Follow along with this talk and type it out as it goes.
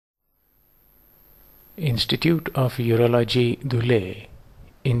Institute of Urology, Dhule,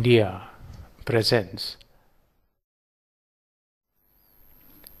 India presents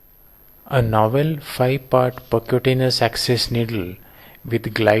a novel 5-part percutaneous access needle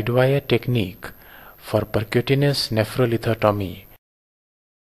with glide wire technique for percutaneous nephrolithotomy.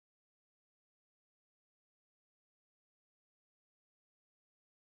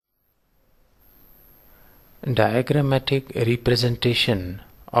 Diagrammatic representation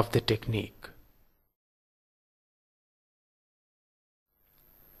of the technique.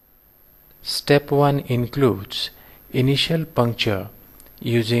 Step 1 includes initial puncture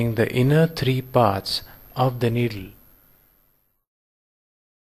using the inner 3 parts of the needle.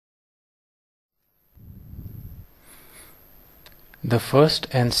 The first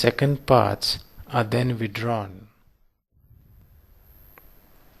and second parts are then withdrawn.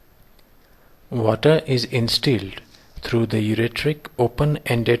 Water is instilled through the ureteric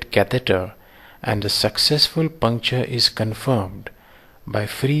open-ended catheter and a successful puncture is confirmed by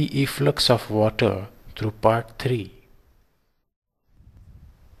free efflux of water through part 3.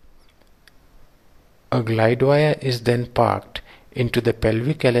 A glide wire is then parked into the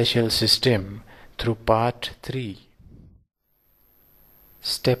pelvic calyceal system through part 3.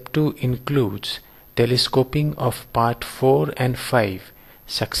 Step 2 includes telescoping of part 4 and 5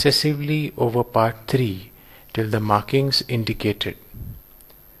 successively over part 3 till the markings indicated.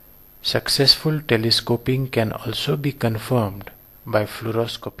 Successful telescoping can also be confirmed by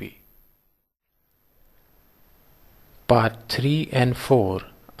fluoroscopy. Part 3 and 4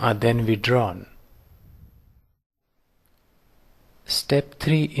 are then withdrawn. Step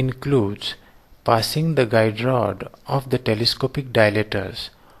 3 includes passing the guide rod of the telescopic dilators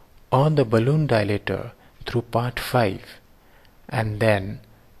or the balloon dilator through part 5 and then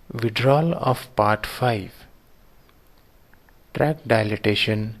withdrawal of part 5. Tract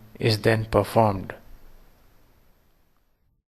dilatation is then performed.